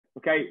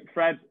Okay,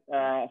 Fred,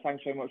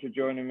 thanks very much for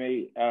joining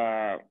me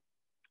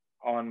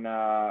on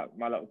my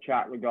little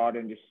chat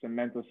regarding just the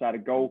mental side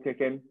of goal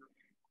kicking.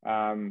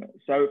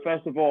 So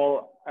first of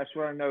all, I just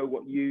want to know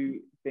what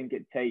you think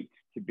it takes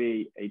to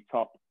be a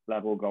top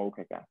level goal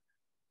kicker.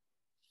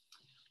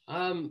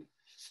 I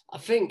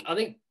think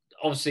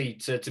obviously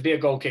to be a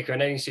goal kicker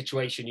in any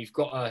situation, you've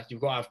got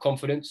to have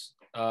confidence.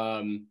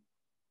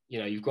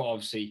 You've got to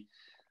obviously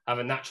have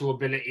a natural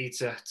ability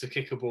to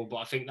kick a ball, but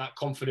I think that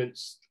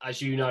confidence,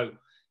 as you know,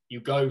 you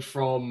go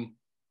from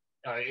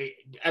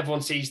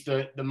everyone sees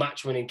the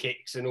match winning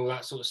kicks and all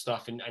that sort of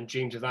stuff and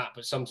dreams of that,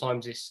 but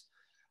sometimes it's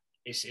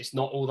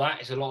not all that.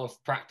 It's a lot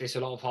of practice, a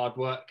lot of hard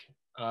work,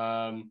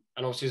 and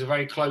obviously it's a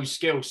very close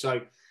skill.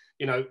 So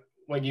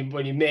when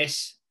you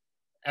miss,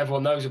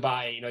 everyone knows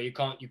about it. You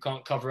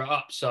can't cover it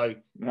up. So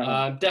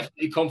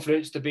definitely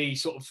confidence to be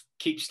sort of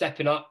keep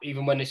stepping up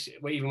even when it's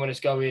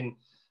going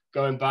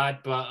bad.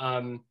 But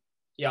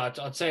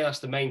I'd say that's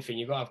the main thing.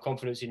 You've got to have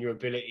confidence in your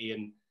ability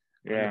and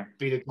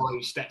be the guy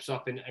who steps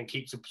up and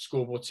keeps the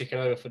scoreboard ticking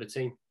over for the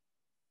team.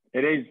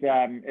 It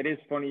is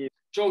funny.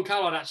 John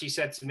Callard actually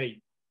said to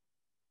me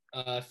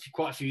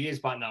quite a few years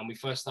back now, when we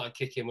first started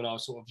kicking when I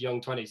was sort of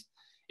young 20s,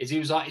 he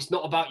was like, it's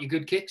not about your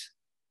good kicks,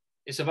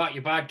 it's about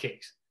your bad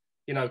kicks.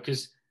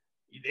 Because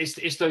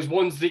it's those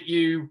ones that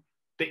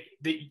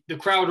the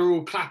crowd are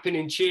all clapping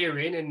and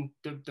cheering and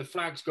the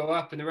flags go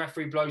up and the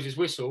referee blows his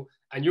whistle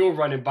and you're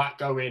running back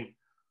going,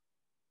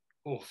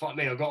 oh, fuck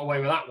me, I got away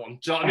with that one.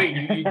 Do you know what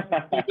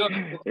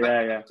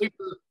I mean?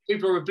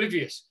 People are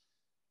oblivious.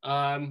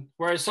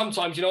 Whereas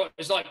sometimes,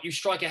 it's like you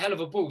strike a hell of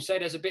a ball. Say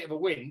there's a bit of a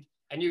wind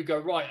and you go,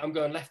 right, I'm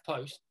going left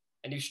post.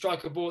 And you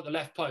strike a ball at the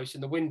left post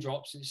and the wind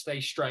drops and it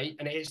stays straight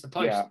and it hits the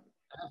post. Yeah. And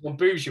everyone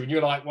boos you and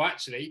you're like, well,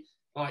 actually,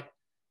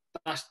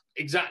 that's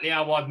exactly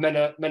how I've meant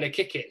to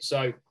kick it.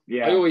 So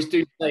I always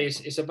do say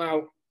it's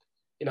about,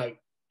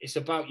 it's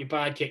about your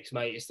bad kicks,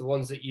 mate. It's the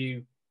ones that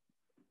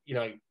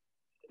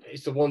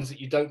it's the ones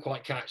that you don't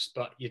quite catch,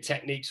 but your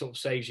technique sort of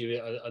saves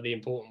you are the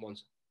important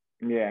ones.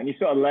 Yeah, and you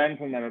sort of learn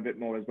from them a bit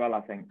more as well,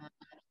 I think.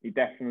 They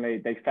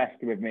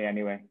fester with me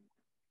anyway.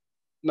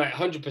 Mate,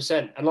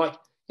 100%. And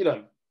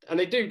and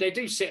they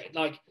do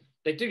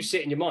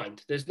sit in your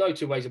mind. There's no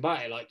two ways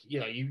about it.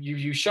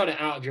 You shut it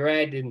out of your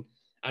head and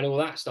all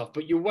that stuff,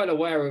 but you're well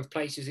aware of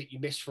places that you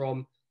miss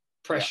from,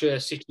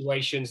 pressure,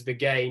 situations, the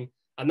game.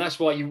 And that's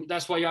why you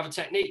have a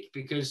technique,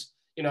 because,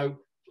 no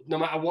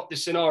matter what the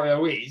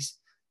scenario is,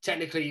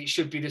 technically it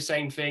should be the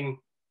same thing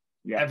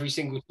every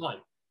single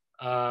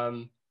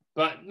time.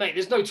 But mate,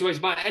 there's no two ways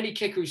about it. Any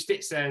kicker who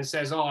sits there and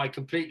says, oh, I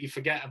completely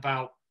forget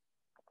about,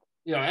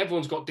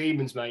 everyone's got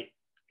demons, mate,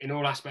 in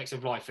all aspects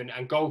of life.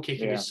 And goal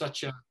kicking is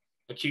such a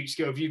acute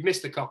skill. If you've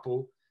missed a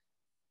couple,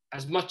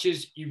 as much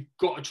as you've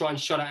got to try and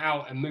shut it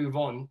out and move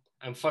on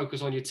and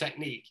focus on your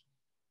technique,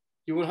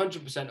 you're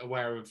 100%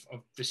 aware of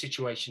the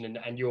situation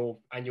and your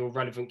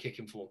relevant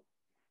kicking form.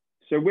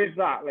 So with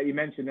that, like you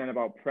mentioned then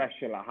about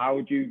pressure, how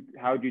would you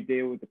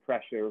deal with the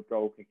pressure of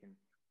goal kicking?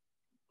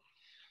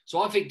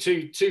 So I think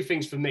two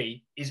things for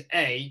me is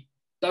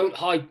don't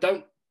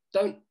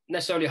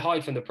necessarily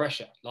hide from the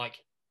pressure. Like,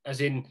 as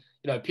in,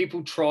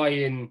 people try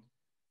and,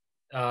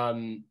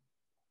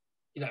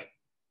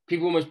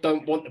 people almost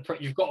don't want the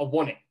pressure. You've got to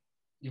want it.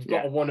 You've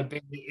got to want to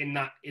be in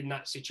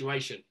that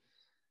situation.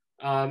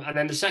 And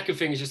then the second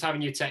thing is just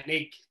having your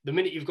technique. The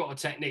minute you've got a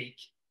technique,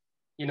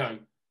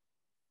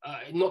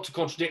 not to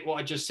contradict what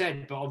I just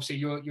said, but obviously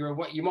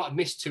you might have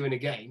missed two in a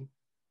game,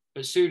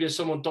 but as soon as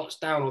someone dots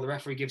down or the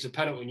referee gives a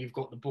penalty and you've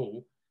got the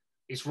ball,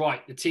 it's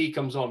right. The tee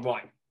comes on,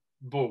 right,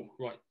 ball,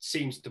 right,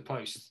 seams to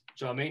post.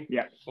 Do you know what I mean?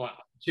 Yeah. Right,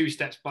 2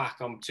 steps back,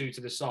 I'm 2 to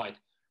the side.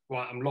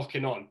 Right, I'm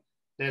locking on.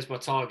 There's my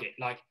target.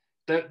 Like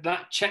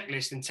that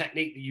checklist and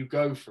technique that you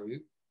go through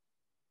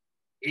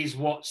is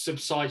what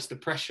subsides the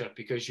pressure,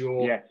 because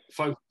you're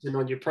focusing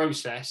on your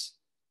process,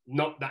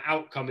 not the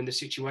outcome in the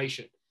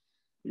situation.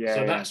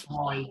 That's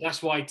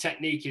why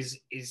technique is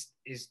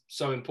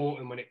so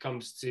important when it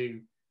comes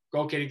to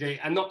goal kicking.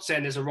 I'm not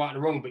saying there's a right and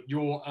a wrong, but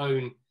your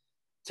own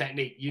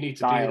technique. You need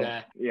to be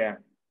there. Yeah.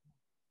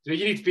 So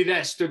you need to be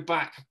there, stood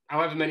back,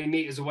 however many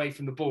meters away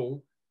from the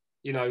ball,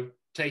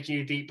 taking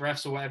your deep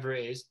breaths or whatever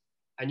it is.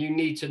 And you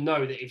need to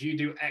know that if you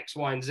do X,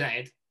 Y, and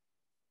Z,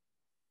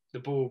 the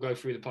ball will go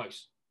through the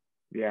post.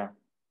 Yeah.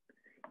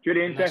 It's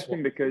really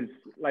interesting because,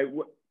 like,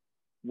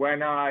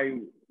 when I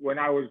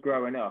was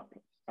growing up,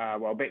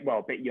 a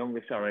bit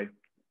younger, sorry,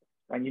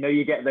 and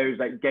you get those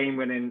like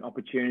game-winning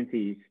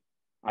opportunities.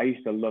 I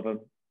used to love them.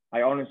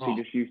 I honestly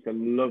just used to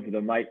love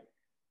them. Like,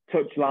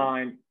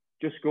 touchline,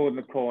 just scored in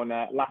the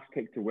corner, last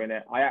kick to win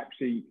it. I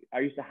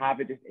used to have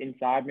it just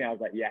inside me. I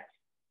was like, yes,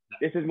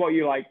 this is what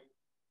you like.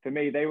 For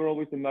me, they were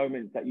always the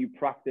moments that you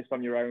practiced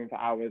on your own for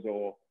hours,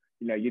 or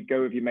you'd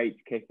go with your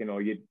mates kicking,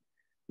 or you'd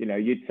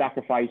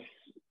sacrifice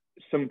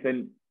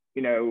something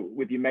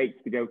with your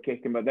mates to go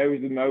kicking. But those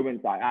are the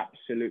moments I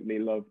absolutely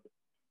loved.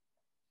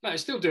 Mate, I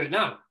still do it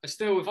now.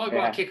 If I go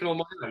out kicking on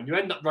my own, you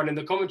end up running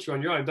the commentary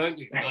on your own, don't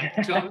you? Like,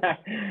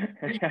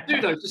 you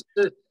do though,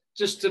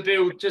 just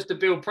to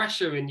build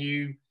pressure, and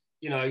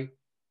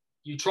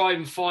you try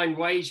and find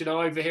ways. You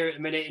know, over here at the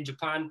minute in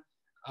Japan,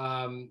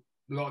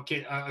 we've got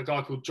a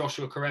guy called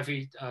Joshua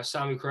Karevi,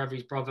 Samu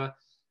Karevi's brother,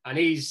 and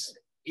he's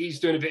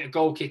doing a bit of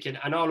goal kicking,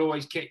 and I'll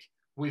always kick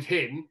with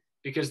him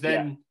because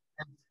then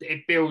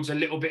it builds a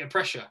little bit of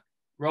pressure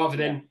rather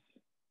than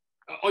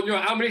on your.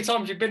 How many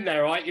times you've been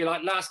there, right? You're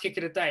like last kick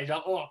of the day,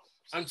 like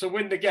and to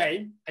win the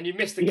game, and you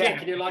miss the kick,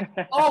 and you're like,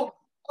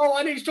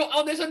 and he's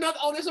dropped. There's a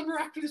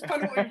miraculous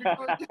penalty. You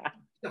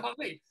know what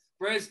I mean?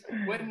 Whereas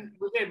when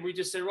with him, we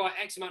just say, right,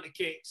 X amount of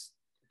kicks.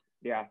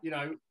 Yeah. You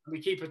know,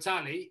 we keep a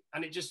tally,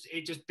 and it just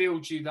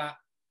builds you that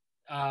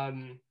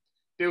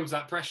builds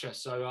that pressure.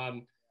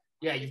 So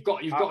you've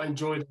got to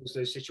enjoy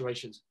those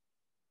situations.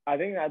 I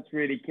think that's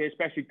really key,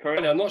 especially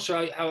currently. I'm not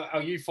sure how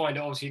you find it,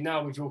 obviously,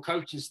 now with your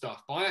coaching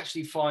stuff, but I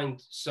actually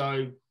find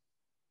so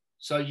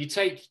you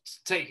take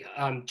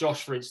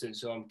Josh, for instance,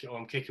 who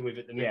I'm kicking with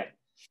at the minute. Yeah.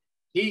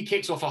 He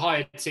kicks off a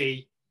higher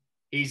tee.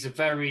 He's a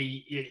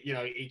very,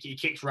 he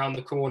kicks around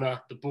the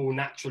corner. The ball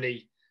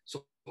naturally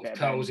sort of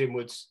curls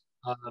inwards.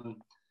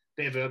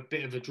 Bit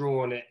of a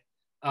draw on it.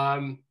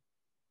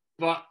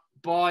 But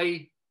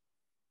by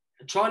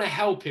trying to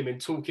help him and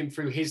talk him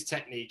through his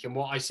technique and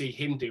what I see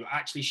him do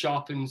actually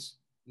sharpens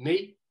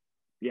me.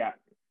 Yeah.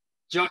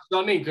 Do you know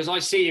what I mean? Because I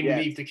see him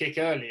leave the kick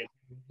early. And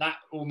that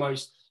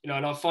almost, and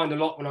I find a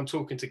lot when I'm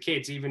talking to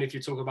kids, even if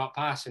you talk about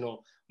passing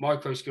or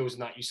micro skills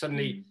and that, you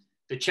suddenly,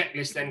 the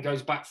checklist then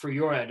goes back through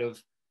your head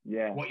of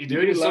what you're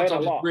doing. And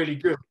sometimes it's really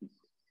good.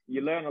 You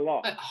learn a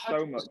lot,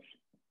 so much.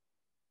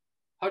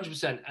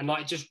 100%. And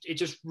like, it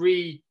just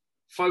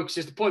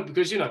refocuses the point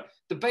because,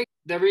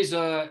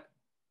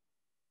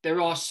 there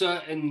are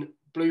certain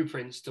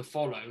blueprints to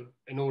follow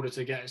in order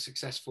to get a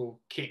successful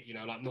kick,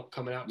 like not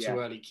coming out too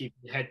early, keeping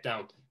your head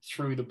down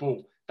through the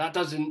ball.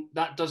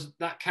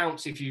 That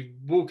counts if you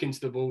walk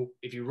into the ball,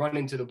 if you run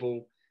into the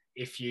ball,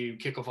 if you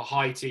kick off a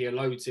high tee, a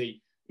low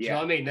tee. Do you know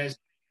what I mean? There's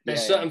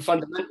certain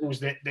fundamentals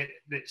that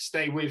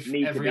stay with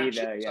every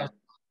action. So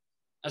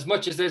as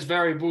much as there's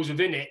variables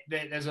within it,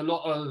 there's a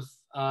lot of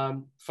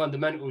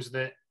fundamentals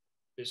that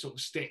sort of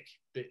stick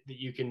that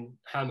you can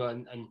hammer.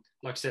 And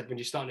like I said, when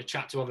you're starting to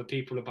chat to other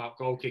people about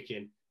goal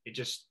kicking, it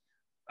just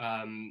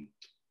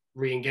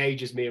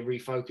re-engages me and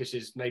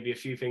refocuses maybe a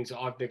few things that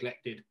I've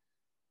neglected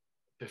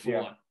before.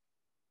 Yeah,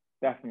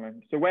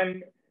 definitely. So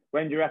when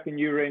do you reckon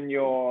you were in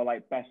your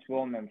best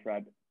form then,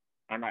 Fred?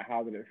 And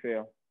how did it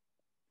feel?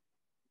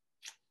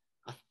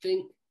 I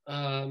think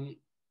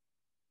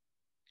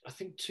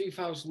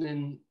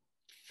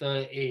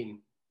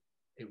 2013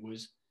 it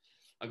was.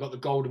 I got the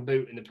golden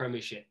boot in the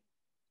Premiership,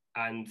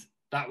 and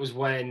that was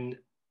when,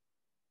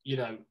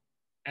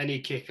 any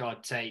kick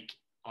I'd take,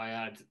 I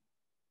had.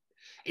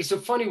 It's a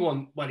funny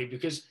one, Buddy,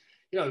 because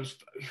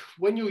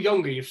when you're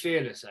younger, you're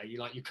fearless.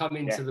 You come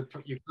into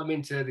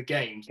the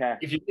games. Yeah.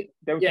 If you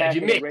don't care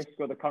for the risk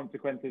or the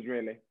consequences,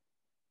 really.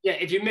 Yeah,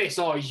 if you miss,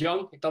 he's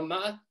young, it doesn't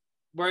matter.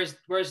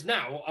 Whereas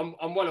now,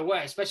 I'm well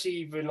aware, especially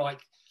even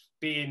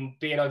being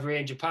over here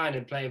in Japan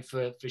and playing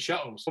for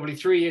shuttles. Probably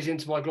 3 years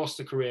into my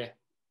Gloucester career,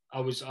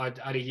 I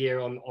had a year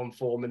on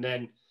form, and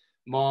then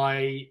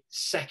my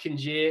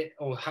second year,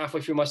 or halfway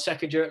through my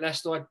second year at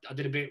Leicester, I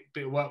did a bit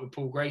of work with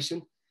Paul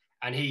Grayson,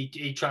 and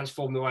he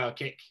transformed the way I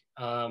kick.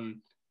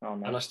 And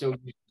I still use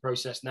the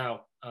process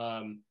now.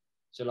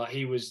 So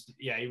he was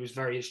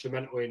very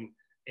instrumental in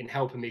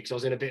helping me because I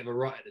was in a bit of a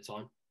rut at the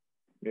time.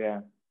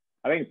 Yeah,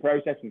 I think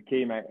process is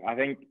key, mate. I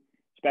think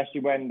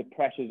especially when the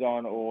pressure's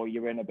on or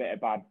you're in a bit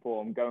of bad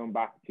form, going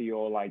back to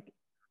your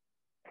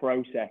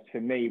process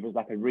for me was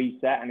a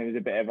reset, and it was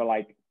a bit of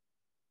a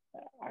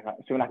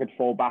something I could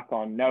fall back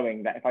on,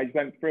 knowing that if I just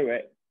went through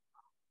it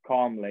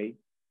calmly,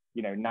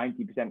 90%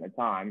 of the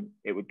time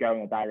it would go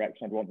in the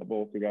direction I'd want the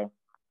ball to go.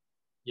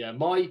 Yeah,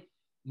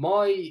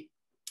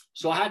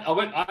 so I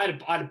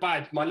had a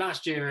bad my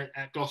last year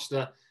at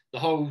Gloucester. The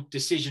whole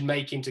decision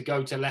making to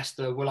go to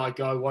Leicester, will I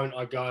go, won't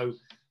I go?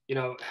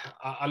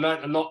 I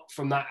learned a lot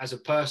from that as a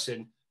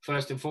person,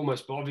 first and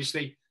foremost, but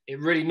obviously it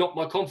really knocked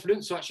my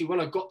confidence. So actually when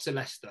I got to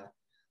Leicester,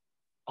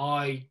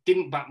 I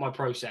didn't back my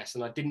process,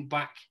 and I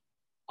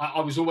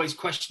was always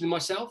questioning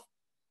myself.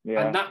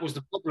 Yeah. And that was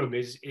the problem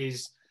is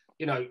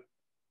I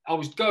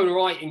was going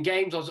all right in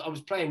games. I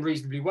was playing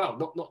reasonably well,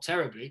 not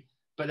terribly,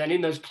 but then in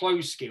those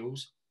closed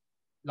skills,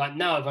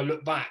 now if I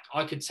look back,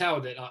 I could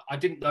tell that I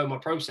didn't know my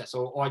process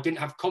or I didn't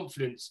have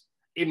confidence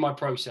in my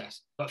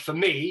process. But for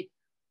me,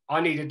 I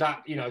needed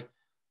that,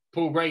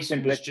 Paul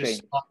Grayson was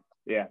just,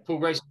 Paul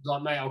Grayson was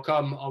like, mate, I'll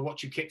come, I'll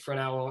watch you kick for an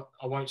hour.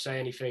 I won't say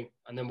anything.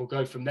 And then we'll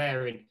go from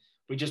there. And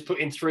we just put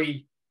in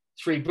three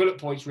bullet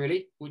points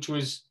really, which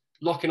was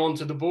locking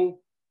onto the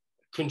ball,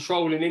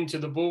 controlling into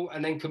the ball,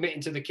 and then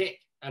committing to the kick.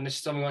 And this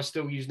is something I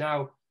still use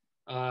now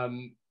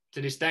to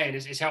this day. And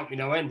it's helped me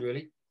no end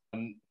really.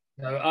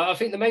 I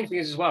think the main thing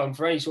is as well, and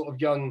for any sort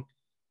of young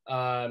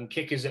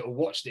kickers that will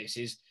watch this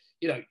is,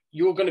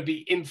 you're going to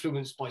be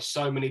influenced by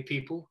so many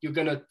people. You're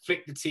going to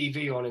flick the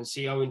TV on and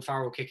see Owen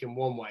Farrell kicking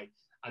one way,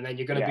 and then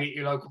you're going to be at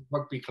your local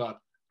rugby club,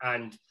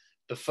 and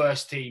the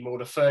first team or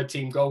the third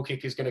team goal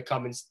kicker is going to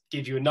come and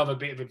give you another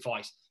bit of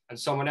advice, and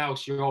someone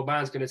else, your old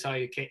man's going to tell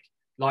you to kick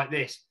like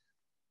this.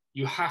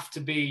 You have to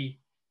be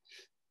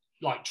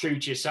like true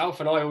to yourself.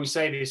 And I always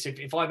say this,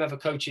 if I'm ever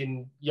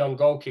coaching young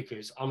goal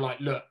kickers, I'm like,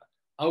 look,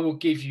 I will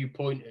give you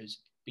pointers,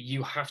 but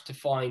you have to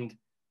find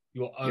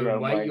your own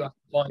way. You have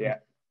to find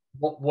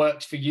what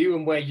works for you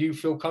and where you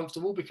feel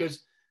comfortable,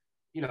 because,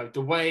 you know,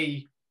 the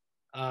way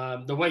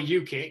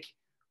you kick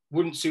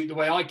wouldn't suit the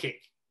way I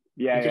kick.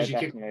 Because you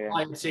kick off a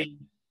higher tee,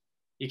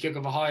 you kick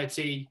off a higher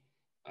tee.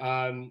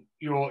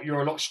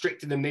 You're a lot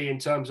stricter than me in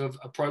terms of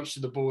approach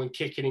to the ball and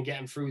kicking and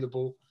getting through the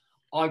ball.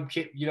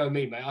 You know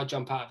me, mate. I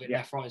jump out of it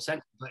left, right, and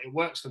centre, but it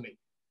works for me.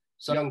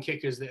 So young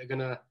kickers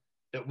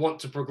that want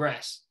to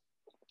progress,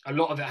 a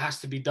lot of it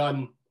has to be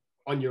done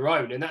on your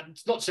own. And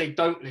that's not to say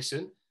don't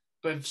listen,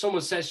 but if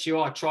someone says to you,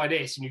 "Oh, try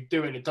this," and you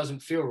do it and it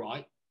doesn't feel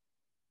right,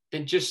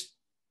 then just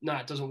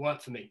it doesn't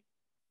work for me.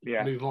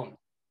 Yeah, move on.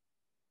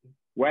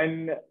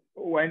 When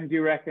do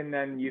you reckon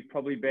then you've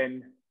probably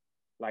been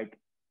like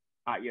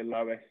at your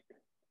lowest?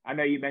 I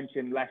know you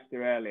mentioned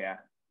Leicester earlier.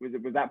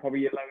 Was that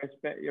probably your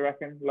lowest bit, you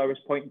reckon?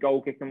 Lowest point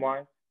goal kicking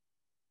wise?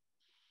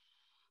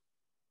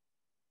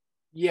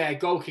 Yeah,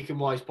 goal kicking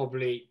wise,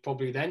 probably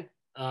then.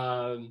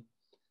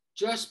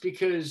 Just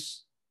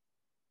because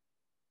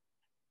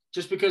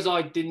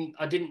I didn't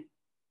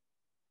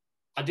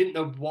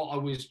know what I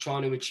was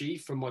trying to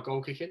achieve from my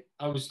goal kicking.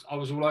 I was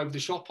all over the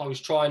shop. I was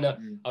trying to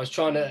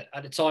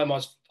at the time I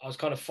was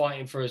kind of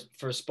fighting for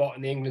a spot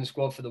in the England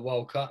squad for the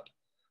World Cup.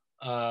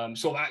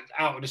 Sort of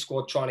out of the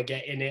squad, trying to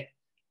get in it.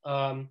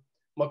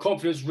 My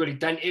confidence really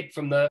dented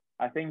from the.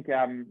 I think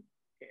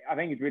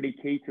it's really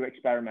key to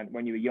experiment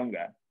when you were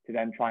younger, to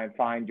then try and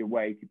find your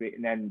way to be,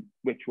 and then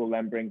which will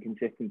then bring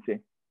consistency.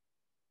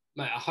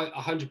 Mate,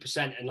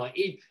 100%. And like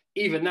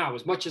even now,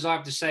 as much as I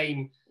have the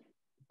same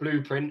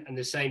blueprint and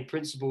the same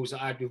principles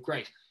that I had with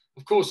Grace,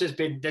 of course, there's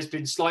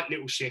been slight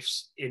little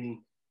shifts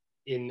in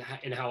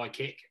how I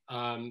kick,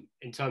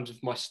 in terms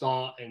of my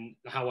start and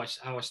how I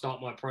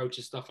start my approach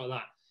and stuff like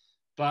that.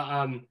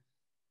 But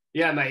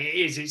yeah, mate, it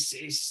is.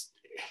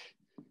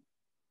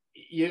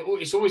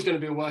 It's always going to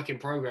be a work in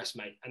progress,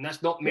 mate. And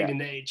that's not meaning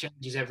that it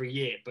changes every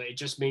year, but it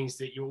just means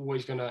that you're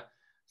always going to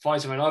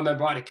find something. I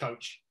remember I had a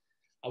coach.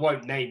 I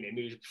won't name him.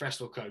 He was a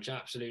professional coach,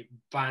 absolute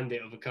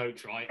bandit of a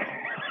coach, right?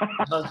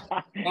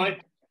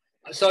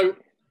 So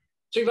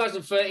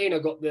 2013, I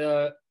got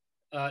the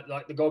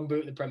golden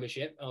boot in the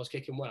Premiership. I was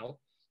kicking well.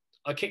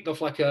 I kicked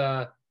off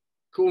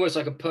almost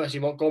like a Percy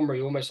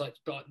Montgomery, almost like,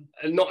 but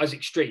not as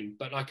extreme,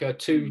 but like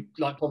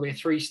probably a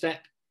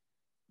three-step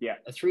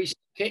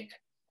kick.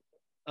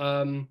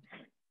 And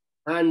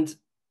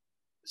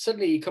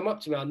suddenly he come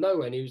up to me out of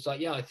nowhere and he was like,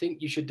 "Yeah, I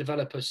think you should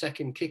develop a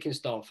second kicking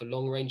style for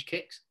long range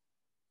kicks."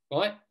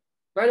 Right?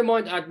 Bear in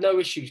mind, I had no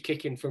issues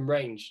kicking from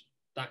range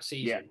that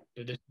season,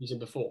 the season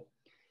before.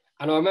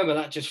 And I remember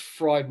that just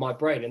fried my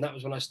brain. And that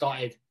was when I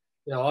started,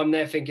 I'm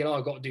there thinking,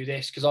 I've got to do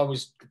this, because I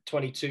was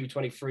 22,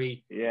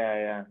 23.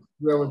 Yeah.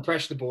 Real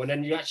impressionable. And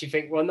then you actually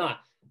think, well,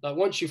 like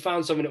once you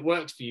found something that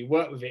works for you,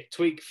 work with it,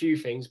 tweak a few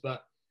things,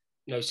 but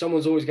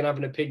someone's always going to have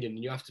an opinion,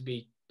 and you have to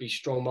be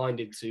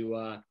strong-minded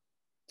to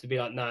be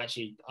like, nah,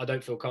 actually, I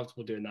don't feel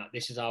comfortable doing that.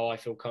 This is how I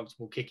feel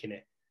comfortable kicking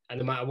it. And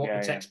no matter what the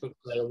textbook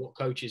say or what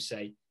coaches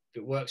say,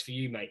 if it works for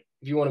you, mate,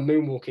 if you want to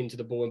moonwalk into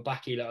the ball and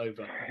back heel it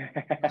over,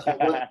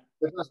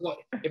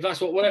 if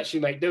that's what works for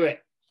you, mate, do it.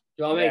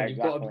 You know what I mean? You've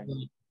got to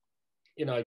be,